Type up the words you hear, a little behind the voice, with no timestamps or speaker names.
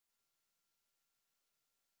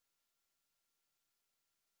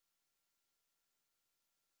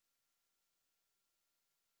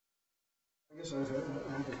guess I have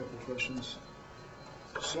a couple of questions.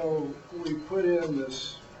 So we put in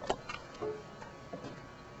this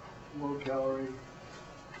low calorie,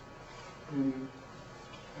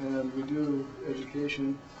 and we do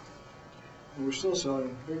education, and we're still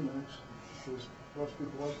selling Big Macs because lots of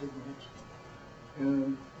people like Big Macs,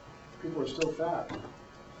 and people are still fat,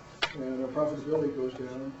 and our profitability goes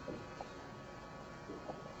down.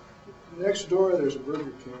 Next door there's a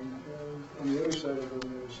Burger King, and on the other side of them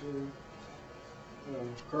there's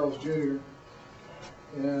Carl's Jr.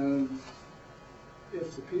 And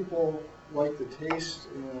if the people like the taste,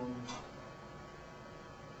 and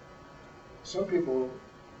some people,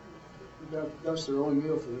 that's their only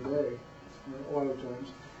meal for the day, a lot of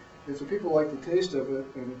times. If the people like the taste of it,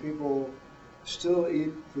 and the people still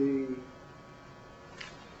eat the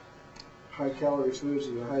high-calorie foods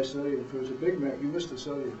or the high-sodium foods, a Big Mac, you missed the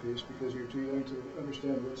sodium piece because you're too young to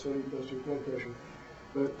understand what sodium does to your blood pressure.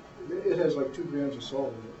 But it has like 2 grams of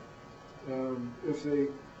salt in it. If they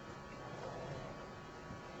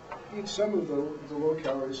eat some of the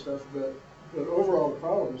low-calorie stuff, but overall the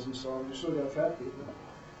problem isn't solved, you still got fat people.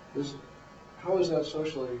 How is that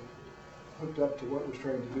socially hooked up to what we're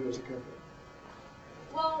trying to do as a company?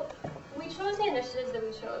 Well, we chose the initiatives that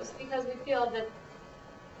we chose because we feel that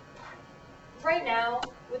right now,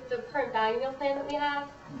 with the current value meal plan that we have,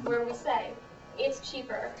 where we say it's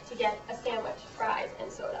cheaper to get a sandwich, fries,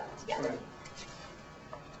 and soda together. Right.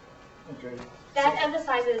 Okay. That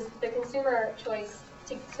emphasizes the consumer choice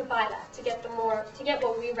to buy that, to get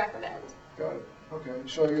what we recommend. Got it. Okay.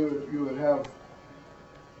 So you would have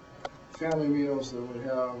family meals that would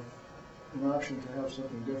have an option to have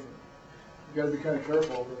something different. You got to be kind of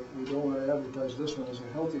careful that we don't want to advertise this one as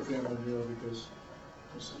a healthy family meal, because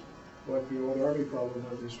it's like the old Army problem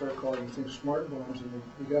where they start calling things smart bombs, and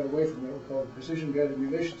we got away from that. We called it precision guided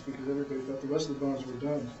munitions because everybody thought the rest of the bombs were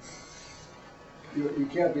done. You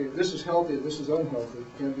can't be, this is healthy, this is unhealthy. You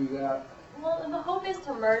can't do that. Well, the hope is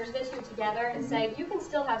to merge the two together and say you can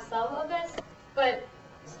still have some of this, but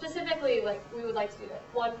specifically, like, we would like to do it.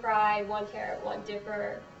 1 fry, 1 carrot, 1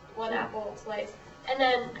 dipper, 1 apple slice, and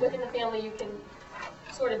then within the family you can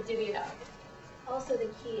sort of divvy it up. Also, the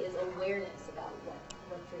key is awareness about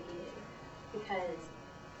what you're eating, because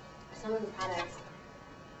some of the products,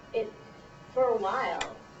 for a while,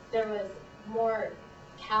 there was more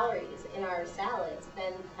calories in our salads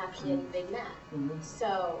than actually in the Big Mac.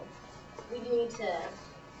 So we need to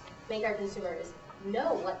make our consumers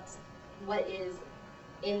know what is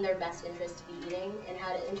in their best interest to be eating, and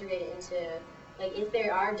how to integrate it into, like, if they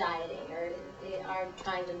are dieting or if they are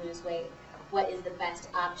trying to lose weight, what is the best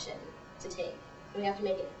option to take. We have to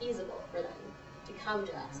make it feasible for them to come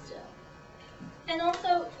to us still. And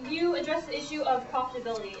also, you address the issue of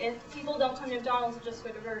profitability. If people don't come to McDonald's just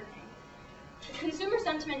for the Burger King. Consumer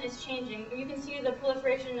sentiment is changing. You can see the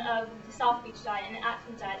proliferation of the South Beach diet and the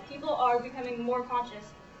Atkins diet. People are becoming more conscious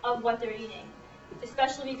of what they're eating,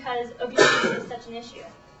 especially because obesity is such an issue.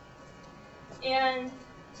 And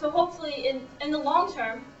so hopefully, in the long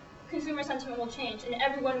term, consumer sentiment will change, and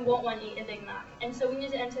everyone won't want to eat a Big Mac. And so we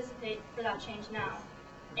need to anticipate for that change now.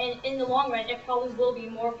 And in the long run, it probably will be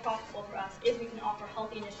more profitable for us if we can offer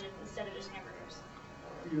healthy initiatives instead of just hamburgers.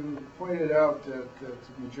 You pointed out that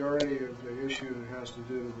the majority of the issue has to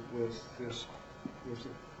do with the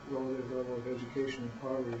relative level of education and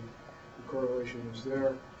poverty. The correlation is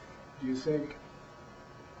there. Do you think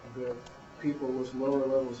that people with lower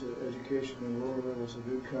levels of education and lower levels of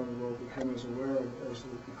income will become as aware as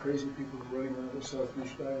the crazy people running around the South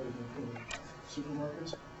Beach diet in the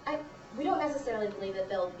supermarkets? We don't necessarily believe that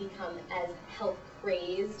they'll become as health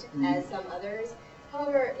crazed as some others.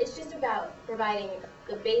 However, it's just about providing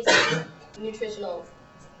the basic nutritional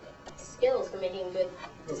skills for making good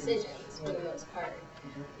decisions for the most part.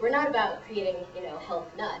 We're not about creating, health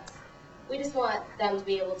nuts. We just want them to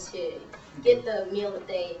be able to get the meal that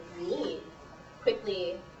they need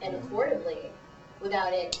quickly and affordably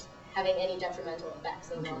without it having any detrimental effects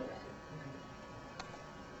in the long run.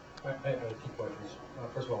 I have 2 questions.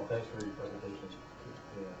 First of all, thanks for your presentations.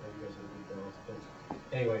 You guys have a good balance of things.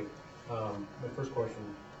 Anyway, my first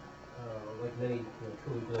question, like many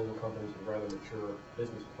truly global companies with rather mature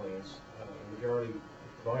business plans, the majority,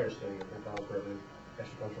 of my understanding, of McDonald's revenue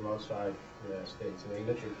actually comes from outside the United States. And you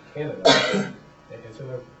mentioned Canada. And so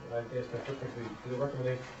I guess my first question is,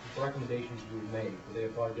 the recommendations you've made, do they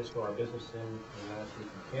apply just for our business in the United States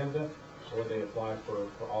and Canada, or do they apply for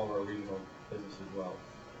all of our regional business as well?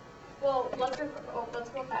 Well, let's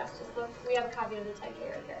go fast. Just look, we have a copy of the 10K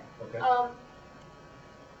right here. Okay.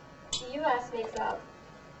 The U.S. makes up.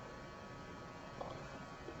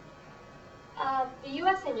 The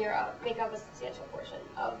U.S. and Europe make up a substantial portion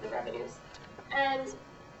of the revenues And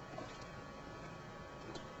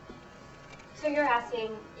so you're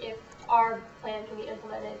asking if our plan can be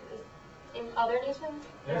implemented in other nations?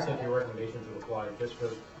 I just think your recommendations would apply just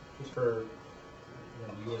for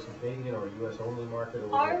U.S. and Canadian or U.S. only market, or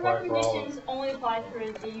would Our it apply for all? recommendations only apply for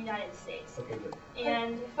the United States. Okay, good.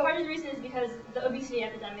 And part of the reason is because the obesity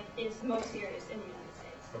epidemic is most serious in the United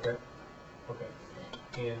States. Okay. Okay.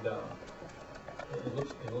 And it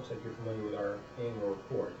looks like you're familiar with our annual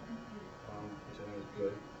report, which I think is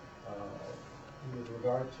good. With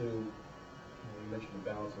regard to, you mentioned the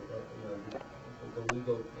balance of the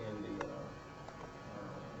legal and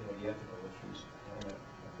the ethical issues.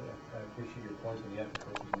 I appreciate your points on the ethical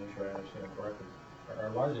issues and make sure I understand it correctly. Are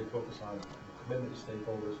largely focused on commitment to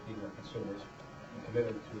stakeholders, being our consumers, and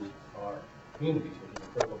commitment to our communities, which is a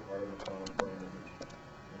critical part of the McDonald's brand, which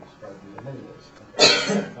we described in many ways.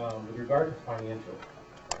 With regard to financial,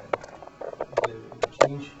 the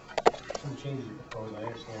change, some of the changes you propose, I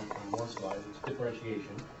understand from one slide, it's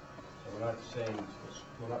differentiation. So we're not saying,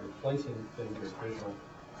 we're not replacing things with traditional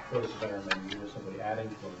choices on our menu, we're simply adding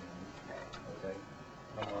to our menu. Okay.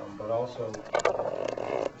 But also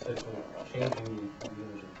essentially changing the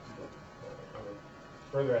image of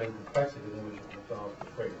further adding complexity to the image of McDonald's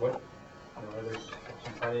portrayed. What, are there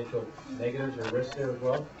some financial negatives or risks there as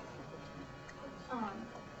well?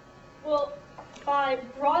 Well, by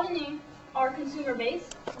broadening our consumer base,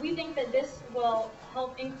 we think that this will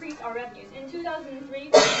help increase our revenues. In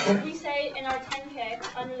 2003, we say in our 10K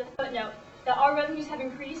under the footnote that our revenues have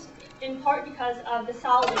increased in part because of the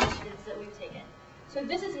salad initiatives that we've taken. So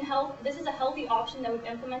this is a healthy option that we've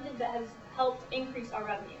implemented that has helped increase our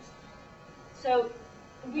revenues. So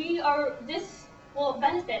this will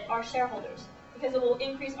benefit our shareholders because it will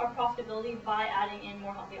increase our profitability by adding in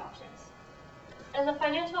more healthy options. And the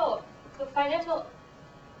financial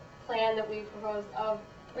plan that we propose of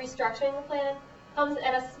restructuring the plan comes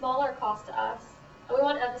at a smaller cost to us. And we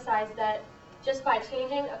want to emphasize that just by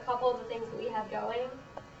changing a couple of the things that we have going,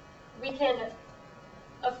 we can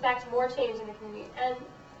affect more change in the community. And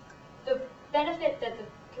the benefit that the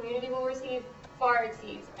community will receive far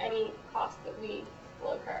exceeds any cost that we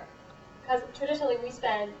will incur. Because traditionally we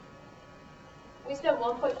spend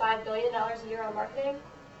 $1.5 billion a year on marketing,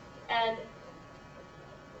 and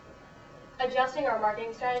adjusting our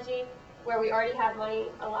marketing strategy where we already have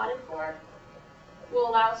money allotted for will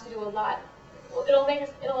allow us to do a lot. It'll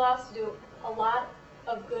allow us to do a lot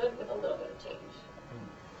of good with a little bit of change.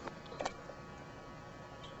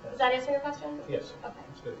 Does that answer your question? Yes. Okay.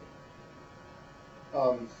 That's good.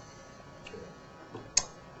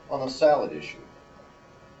 On the salad issue,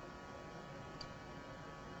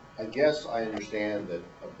 I guess I understand that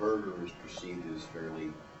a burger is perceived as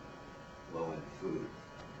fairly low-end food.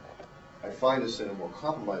 I find us in a more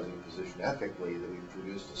compromising position ethically that we've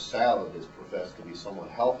produced a salad that's professed to be somewhat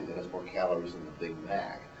healthy that has more calories than the Big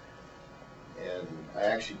Mac. And I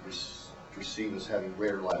actually perceive us having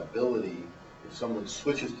greater liability if someone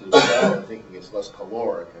switches to the salad thinking it's less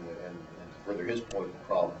caloric, and to further his point, the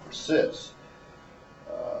problem persists.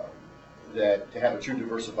 That to have a true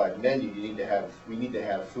diversified menu, we need to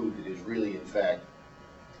have food that is really, in fact,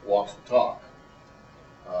 walks the talk.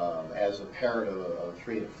 As a parent of a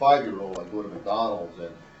 3- and 5-year-old, I go to McDonald's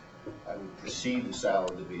and I would perceive the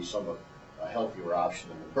salad to be somewhat a healthier option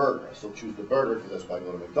than the burger. I still choose the burger because that's why I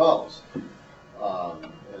go to McDonald's.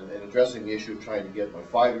 And addressing the issue of trying to get my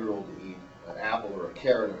 5-year-old to eat an apple or a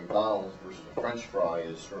carrot at McDonald's versus a French fry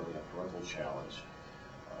is certainly a parental challenge.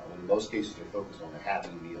 In most cases, they're focused on the Happy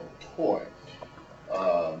Meal toy.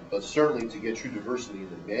 But certainly to get true diversity in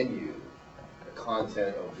the menu, the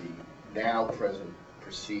content of the now present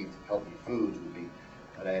perceived healthy foods would be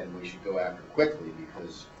an item we should go after quickly,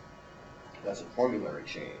 because that's a formulary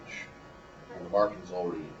change and the marketing's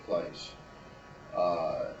already in place.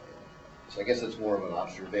 So I guess that's more of an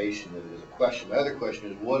observation than it is a question. My other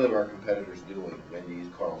question is, what are our competitors doing? Wendy's,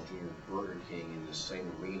 Carl's Jr., Burger King in this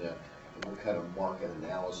same arena? And what kind of market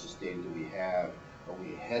analysis data do we have? Are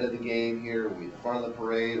we ahead of the game here? Are we in front of the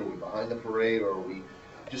parade? Are we behind the parade? Or are we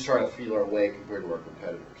just trying to feel our way compared to our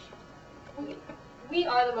competitors? We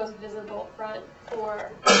are the most visible front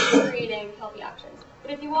for creating healthy options.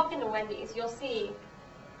 But if you walk into Wendy's, you'll see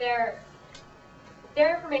their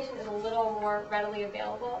information is a little more readily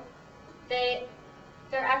available. They're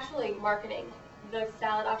actually marketing the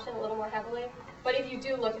salad option a little more heavily. But if you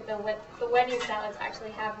do look at the Wendy's salads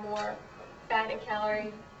actually have more fat and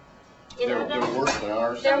calorie in them. They're worse than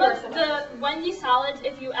ours. They're worse than The Wendy's salads,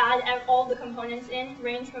 if you add all the components in,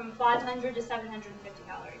 range from 500 to 750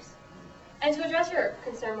 calories. And to address your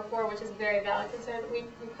concern before, which is a very valid concern, we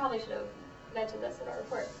probably should have mentioned this in our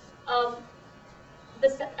report.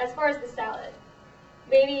 as far as the salad,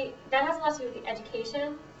 maybe that has a lot to do with the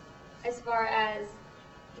education, as far as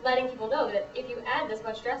letting people know that if you add this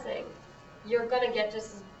much dressing, you're gonna get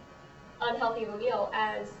just as unhealthy of a meal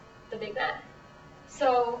as the Big Mac.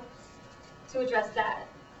 So, to address that,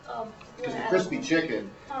 Because the crispy chicken,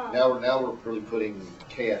 now we're really putting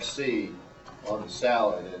KFC on the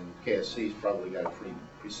salad, and KFC's probably got a pretty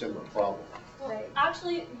similar problem. right.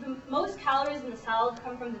 Actually, the most calories in the salad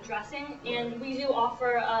come from the dressing, and we do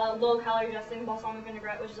offer a low-calorie dressing, balsamic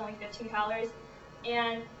vinaigrette, which is only 15 calories.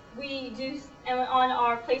 And we do, and on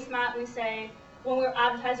our placemat, we say, when we're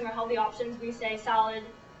advertising our healthy options, we say salad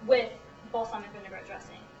with balsamic vinaigrette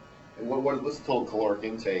dressing. And what's the total caloric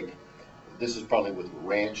intake? This is probably with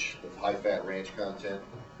ranch, with high-fat ranch content.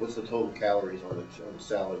 What's the total calories on the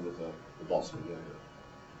salad with the balsamic vinegar?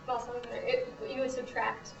 Balsamic vinegar, you would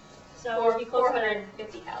subtract So it'd be closer to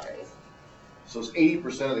 450 calories So it's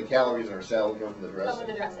 80% of the calories in our salad come from the dressing. from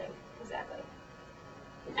the dressing, exactly.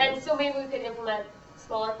 Okay. And so maybe we could implement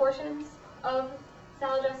smaller portions of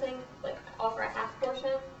salad dressing, like offer a half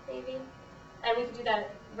portion, maybe, and we could do that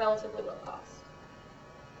at relatively low cost.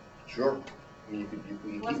 Sure. I mean,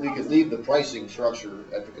 we could leave the pricing structure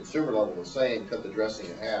at the consumer level the same, cut the dressing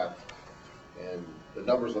in half, and the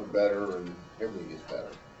numbers look better and everything gets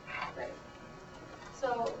better. Right.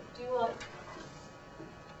 So, do you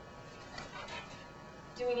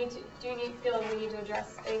feel like we need to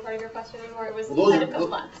address any part of your question, or it was kind of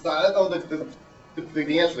complex?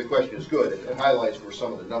 The answer to the question is good. It highlights where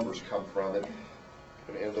some of the numbers come from, and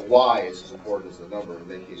the why is as important as the number, in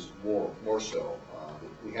many cases more so.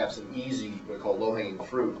 We have some easy, what I call low-hanging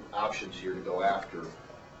fruit options here to go after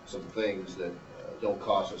some things that don't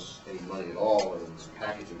cost us any money at all, and some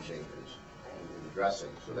packaging changes in the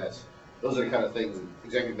dressing. So those are the kind of things that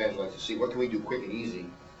executive managers like to see. What can we do quick and easy,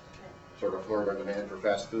 sort of floor our demand for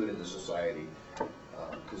fast food in the society?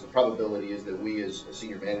 Because the probability is that we as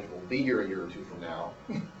senior management will be here a year or two from now.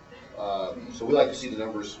 So we like to see the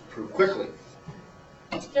numbers improve quickly.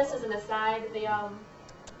 Just as an aside,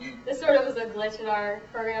 this sort of was a glitch in our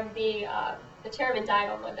program. The chairman died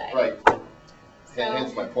on Monday. Right. So,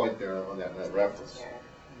 Hence my point there on that reference.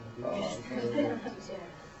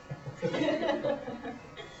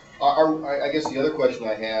 I guess the other question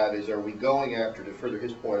I had is, are we going after, to further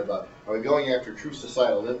his point about, are we going after true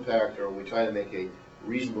societal impact, or are we trying to make a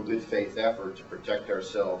reasonable good faith effort to protect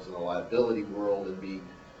ourselves in the liability world and be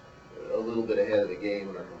a little bit ahead of the game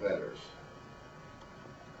in our competitors?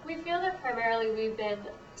 we feel that primarily we've been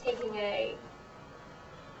taking a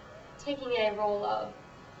role of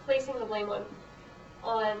placing the blame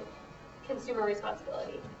on consumer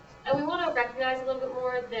responsibility. And we want to recognize a little bit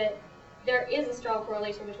more that there is a strong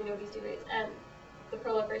correlation between obesity rates and the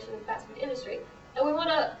proliferation of the fast food industry. And we want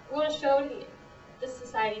to show the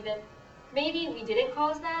society that maybe we didn't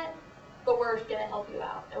cause that, but we're going to help you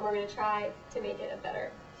out, and we're going to try to make it a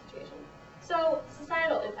better situation. So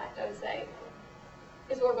societal impact, I would say,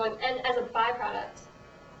 is where we're going. And as a byproduct,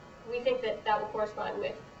 we think that will correspond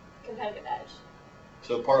with competitive edge.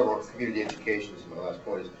 So part of our community education, is my last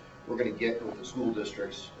point, is we're going to get with the school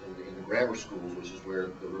districts in the grammar schools, which is where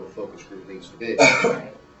the real focus group needs to be.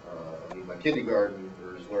 Right. I mean, my kindergartner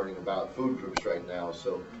is learning about food groups right now,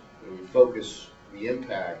 so when you focus the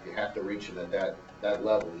impact, you have to reach them at that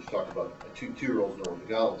level. You talked about two-year-olds know what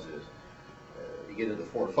McDonald's is. You get into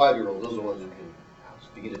 4- and 5-year-olds, those are the ones who can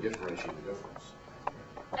begin to differentiate the difference.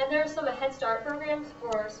 And there are some Head Start programs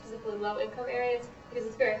for specifically low-income areas, because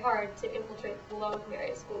it's very hard to infiltrate the low-income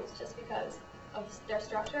area schools just because of their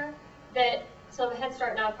structure, that some Head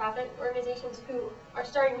Start nonprofit organizations who are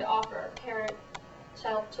starting to offer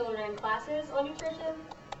children classes on nutrition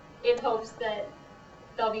in hopes that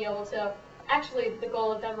they'll be able to, actually the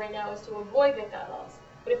goal of them right now is to avoid McDonald's,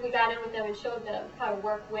 but if we got in with them and showed them how to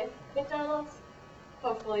work with McDonald's,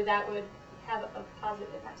 hopefully that would have a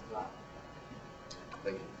positive impact as well.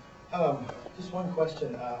 Thank you. Just one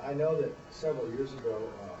question. I know that several years ago,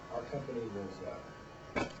 our company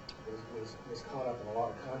was caught up in a lot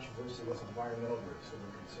of controversy with environmental groups who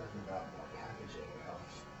were concerned about packaging,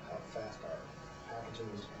 how fast our packaging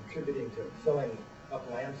was contributing to filling up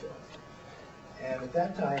landfills. And at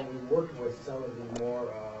that time, we worked with some of the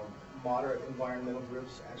more moderate environmental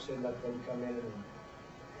groups, actually let them come in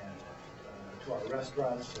and to our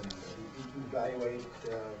restaurants and evaluate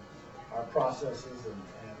our processes, and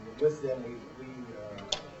with them we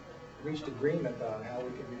reached agreement on how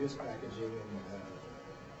we could reduce packaging and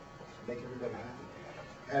make everybody happy.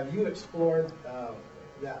 Have you explored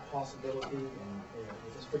that possibility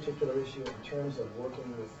with this particular issue in terms of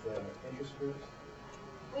working with interest groups?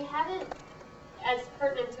 We haven't, as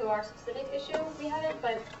pertinent to our specific issue, we haven't,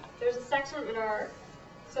 but there's a section in our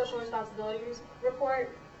social responsibility report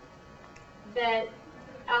that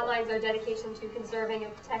outlines our dedication to conserving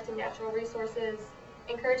and protecting natural resources,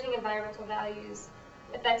 encouraging environmental values,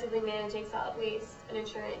 effectively managing solid waste, and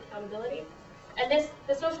ensuring accountability. And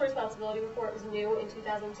the social responsibility report was new in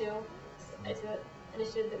 2002. It's an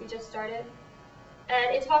initiative that we just started.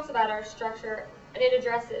 And it talks about our structure, and it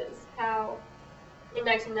addresses how in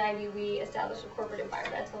 1990 we established a corporate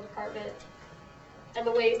environmental department and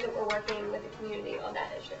the ways that we're working with the community on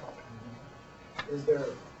that issue. Is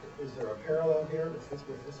there a parallel here with this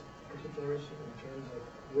particular issue in terms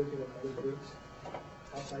of working with other groups,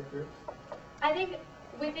 outside groups? I think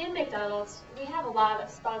within McDonald's, we have a lot of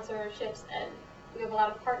sponsorships and we have a lot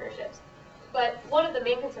of partnerships. But one of the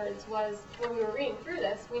main concerns was when we were reading through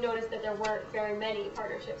this, we noticed that there weren't very many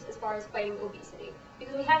partnerships as far as fighting obesity,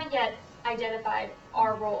 because we haven't yet identified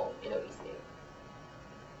our role in obesity.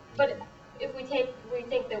 But if we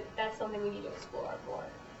think that that's something we need to explore more.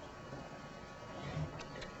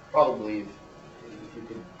 Probably, if we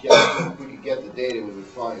could get the data, we would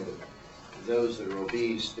find that those that are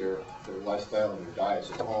obese, their lifestyle and their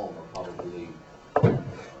diets at home are probably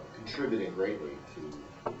contributing greatly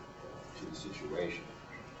to the situation.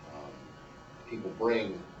 People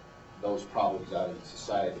bring those problems out into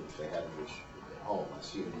society if they have them at home. I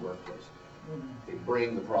see it in the workplace. They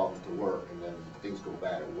bring the problems to work, and then things go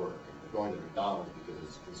bad at work. And they're going to McDonald's because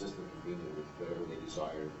it's consistent, convenient with whatever they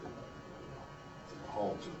desire in the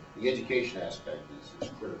home. So the education aspect is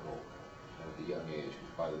critical at a young age,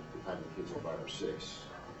 because by the time the kids are 5 or 6,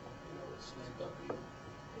 it's a done deal.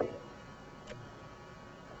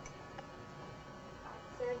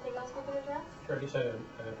 Is there anything else we can address? Sure, I guess I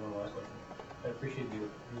have one last question. I appreciate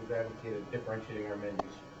you've advocated differentiating our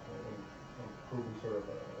menus, improving sort of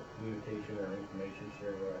communication or information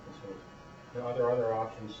sharing with our consumers. Now, are there other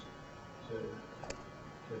options to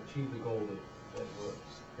achieve the goal that we're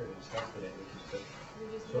here to discuss today, which is to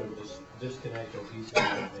sort of disconnect obesity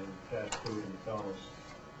and fast food and McDonald's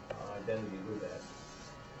identity with that?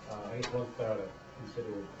 I guess one thought to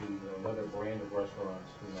consider would be another brand of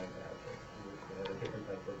restaurants we might have that have a different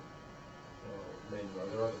type of menu. Are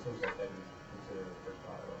there other things like that you consider the first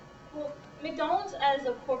pilot? Well, McDonald's as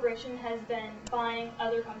a corporation has been buying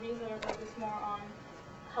other companies that are focused more on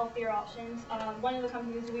healthier options. One of the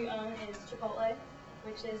companies we own is Chipotle,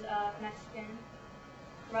 which is a Mexican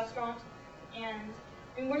restaurant, and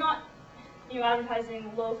we're not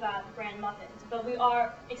advertising low-fat brand muffins, but we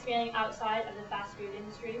are expanding outside of the fast food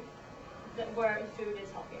industry where the food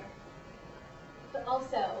is healthier. But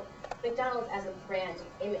also, McDonald's as a brand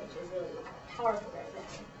image is really powerful right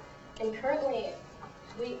now. And currently,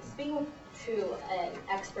 speaking to an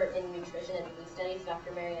expert in nutrition and food studies,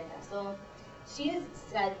 Dr. Marianne Hessel, she has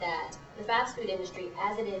said that the fast food industry,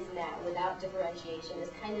 as it is now, without differentiation, is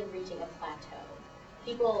kind of reaching a plateau.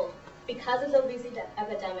 People, because of the obesity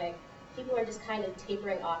epidemic, people are just kind of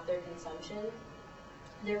tapering off their consumption.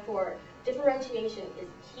 Therefore, differentiation is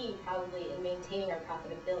key, probably, in maintaining our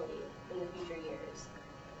profitability in the future years.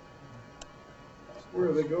 Where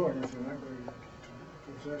are they going if they're not going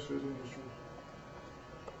to the fast food industry?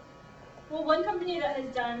 Well, one company that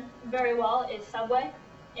has done very well is Subway,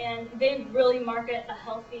 and they really market a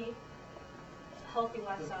healthy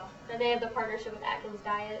lifestyle. And they have the partnership with Atkins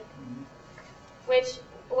Diet, which,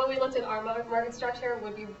 when we looked at our market structure,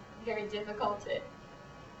 would be very difficult to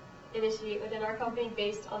initiate within our company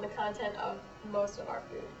based on the content of most of our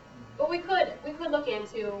food. But we could look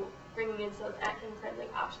into bringing in some Atkins-friendly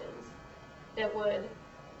options that would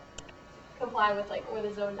comply with, or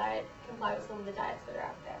the zone diet, comply with some of the diets that are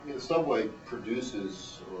out there. I mean, the Subway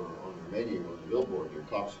produces, or on their menu, on the billboard, there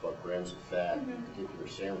talks about grams of fat in particular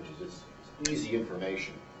sandwiches. It's easy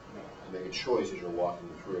information to make a choice as you're walking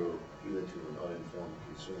through, even to an uninformed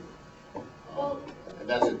consumer. And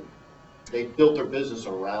that's it. They built their business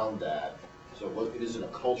around that. So it isn't a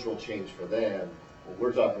cultural change for them. What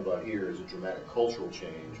we're talking about here is a dramatic cultural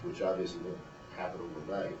change, which obviously won't happen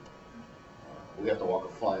overnight. We have to walk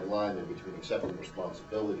a fine line there between accepting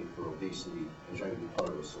responsibility for obesity and trying to be part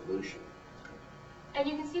of a solution. And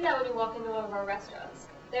you can see that when you walk into one of our restaurants.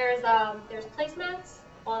 There's placemats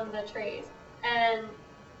on the trays, and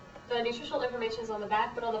the nutritional information is on the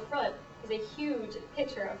back, but on the front is a huge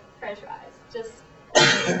picture of French fries. Just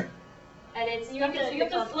and it's You have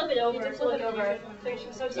to flip it over. You have to flip it over.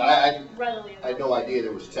 So it's readily I had no idea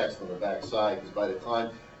there was text on the back side, because by the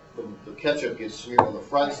time the ketchup gets smeared on the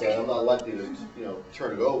front side, I'm not likely to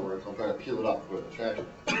turn it over until I'm trying to peel it off before the trash.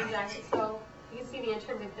 Exactly. So you can see the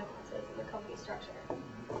intrinsic differences in the company structure.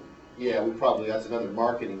 Yeah, that's another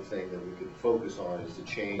marketing thing that we could focus on, is to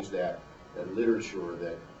change that literature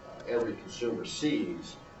that every consumer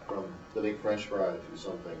sees, from the big French fry to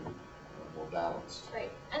something more balanced.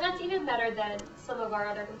 Right, and that's even better than some of our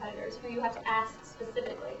other competitors who you have to ask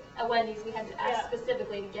specifically. At Wendy's, we had to ask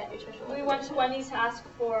specifically to get nutritional We information. went to Wendy's to ask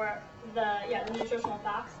for the nutritional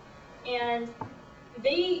facts, and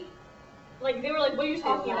they were like, "What are you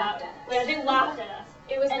talking about?" laughed at us. Yeah, they laughed at us.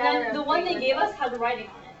 It was And rather then the one they unfavorable. gave us had writing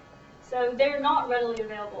on it, so they're not readily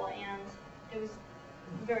available, and it was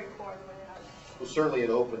very poor the way they had it. Well, certainly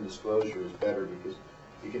an open disclosure is better because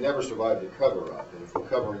you can never survive the cover-up. And if we're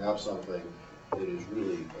covering up something that is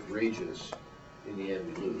really egregious, in the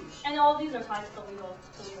end we lose. And all of these are tied to the legal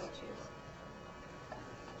issues.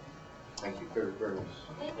 Thank you very, very much.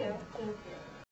 Thank you.